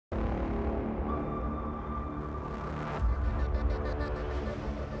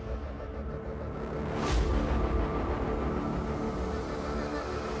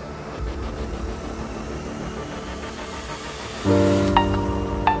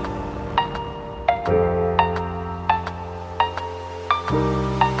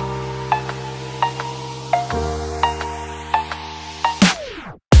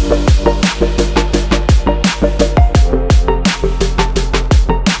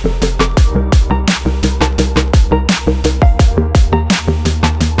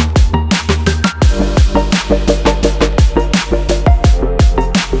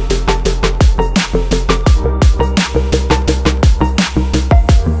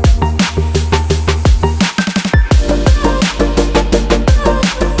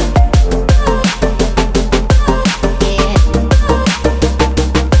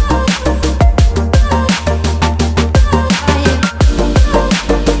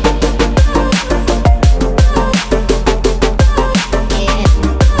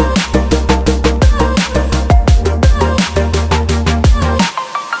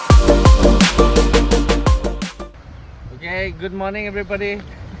morning, everybody.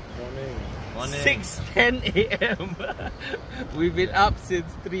 Morning. 6:10 a.m. We've been up since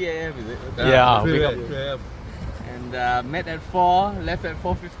 3 a.m. Is it? Yeah, we we got, got and met at 4, left at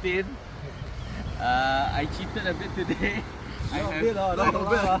 4:15. I cheated a bit today.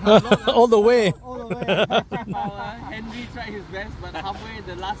 all the way. Henry tried his best, but halfway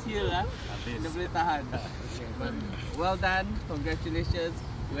the last hill, dia boleh tahan. But well done, congratulations.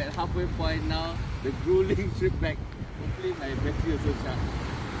 We're at halfway point now. The grueling trip back. Hopefully my battery also charged.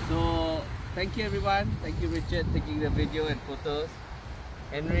 So thank you everyone. Thank you Richard taking the video and photos.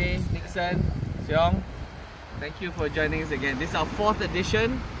 Henry, Nixon, Siong, thank you for joining us again. This is our 4th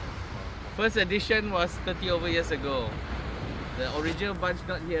edition. First edition was 30 over years ago. The original bunch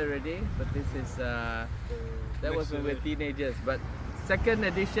not here already, but this is that was when we were teenagers. But second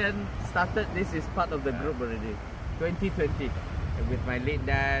edition started. This is part of the group already. 2020 with my late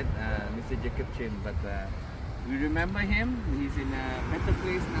dad, Mr. Jacob Chin. But we remember him. He's in a better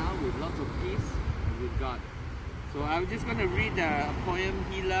place now with lots of peace with God. So I'm just going to read a poem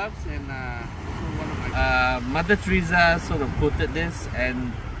he loves, and one of my Mother Teresa sort of quoted this,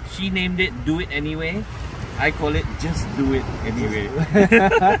 and she named it "Do It Anyway." I call it "Just Do It Anyway."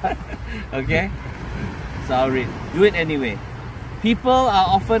 Okay? So I'll read. Do it anyway. People are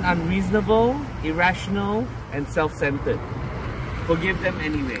often unreasonable, irrational, and self-centered. Forgive them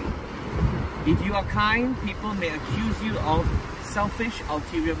anyway. If you are kind, people may accuse you of selfish,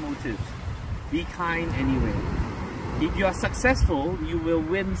 ulterior motives. Be kind anyway. If you are successful, you will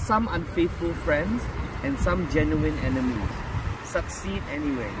win some unfaithful friends and some genuine enemies. Succeed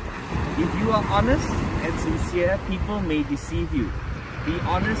anyway. If you are honest and sincere, people may deceive you. Be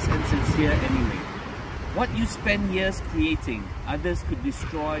honest and sincere anyway. What you spend years creating, others could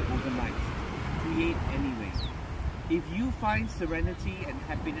destroy overnight. Create anyway. If you find serenity and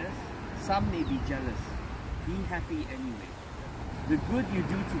happiness, some may be jealous. Be happy anyway. The good you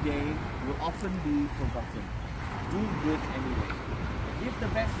do today will often be forgotten. Do good anyway. Give the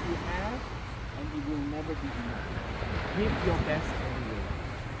best you have, and it will never be enough. Give your best anyway.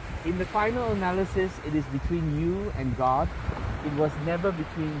 In the final analysis, it is between you and God. It was never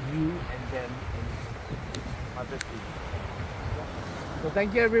between you and them. So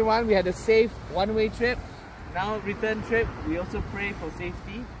thank you everyone. We had a safe one-way trip. Now return trip. We also pray for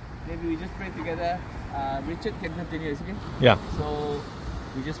safety. Maybe we just pray together. Richard can continue, okay? Yeah. So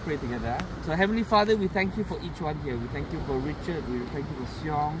we just pray together. So Heavenly Father, we thank you for each one here. We thank you for Richard. We thank you for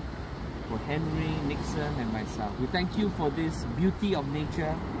Siong, for Henry, Nixon, and myself. We thank you for this beauty of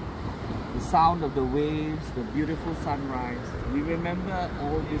nature, the sound of the waves, the beautiful sunrise. We remember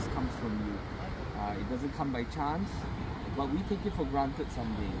all this comes from you. It doesn't come by chance, but we take it for granted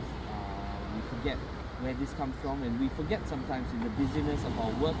some days. We forget where this comes from, and we forget sometimes in the busyness of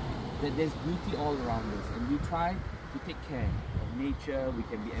our work that there's beauty all around us, and we try to take care of nature. We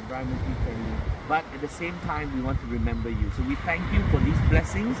can be environmentally friendly, but at the same time we want to remember you. So we thank you for these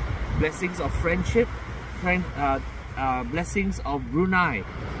blessings, blessings of friendship, blessings of Brunei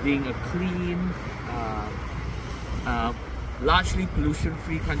being a clean, largely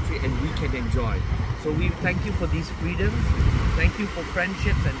pollution-free country, and we can enjoy. So we thank you for these freedoms. Thank you for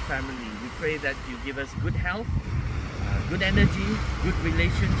friendships and family. We pray that you give us good health, good energy, good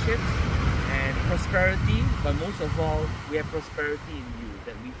relationships, and prosperity. But most of all, we have prosperity in you,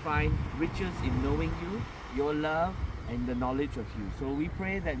 that we find riches in knowing you, your love, and the knowledge of you. So we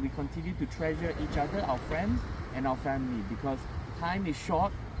pray that we continue to treasure each other, our friends, and our family, because time is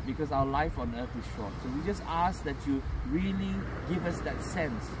short, because our life on earth is short. So we just ask that you really give us that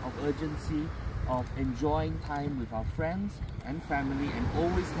sense of urgency, of enjoying time with our friends and family, and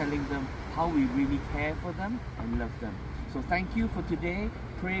always telling them how we really care for them and love them. So thank you for today.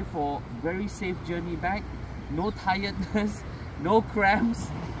 Pray for very safe journey back, no tiredness, no cramps,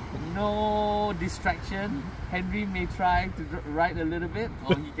 no distraction. Henry may try to ride a little bit,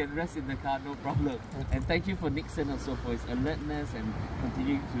 or he can rest in the car, no problem. And thank you for Nixon also for his alertness and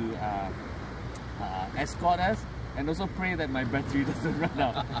continuing to escort us. And also pray that my battery doesn't run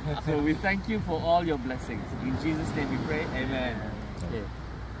out. So we thank you for all your blessings. In Jesus' name we pray, amen. Okay.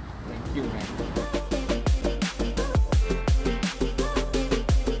 Thank you, man.